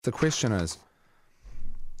The question is,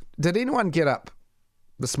 did anyone get up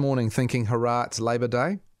this morning thinking, hurrah, it's Labour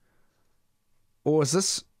Day? Or is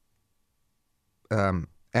this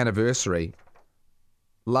anniversary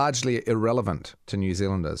largely irrelevant to New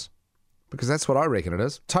Zealanders? Because that's what I reckon it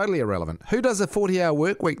is. Totally irrelevant. Who does a 40-hour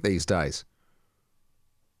work week these days?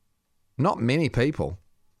 Not many people.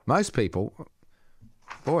 Most people.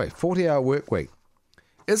 Boy, 40-hour work week.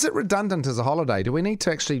 Is it redundant as a holiday? Do we need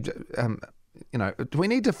to actually, do we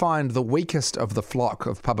need to find the weakest of the flock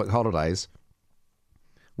of public holidays,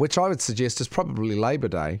 which I would suggest is probably Labour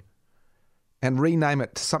Day, and rename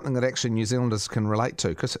it to something that actually New Zealanders can relate to?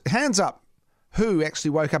 Because hands up, who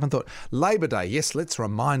actually woke up and thought, Labour Day, yes, let's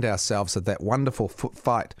remind ourselves of that wonderful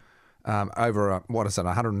fight over,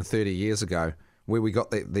 130 years ago, where we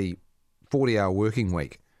got the 40-hour working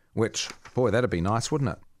week, which, boy, that'd be nice,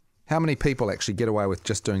 wouldn't it? How many people actually get away with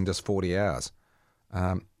just doing 40 hours?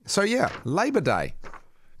 So, yeah, Labour Day.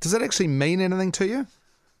 Does that actually mean anything to you?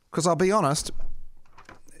 Because I'll be honest,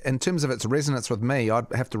 in terms of its resonance with me, I'd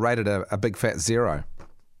have to rate it a big fat 0.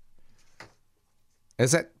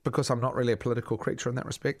 Is that because I'm not really a political creature in that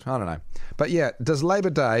respect? I don't know. But yeah, does Labour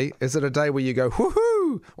Day, is it a day where you go,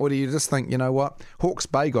 woohoo? Or do you just think, you know what? Hawke's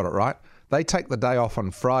Bay got it right. They take the day off on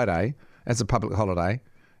Friday as a public holiday.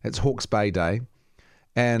 It's Hawke's Bay Day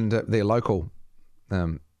and their local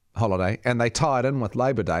holiday. And they tie it in with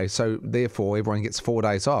Labour Day. So therefore, everyone gets 4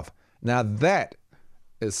 days off. Now that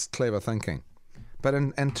is clever thinking. But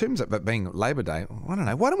in terms of it being Labour Day, I don't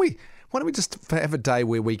know. Why don't we just have a day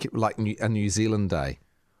where we like a New Zealand Day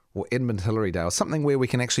or Edmund Hillary Day or something where we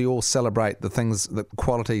can actually all celebrate the things, the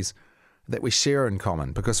qualities that we share in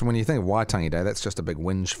common? Because when you think of Waitangi Day, that's just a big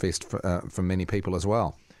whinge fest for many people as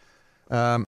well.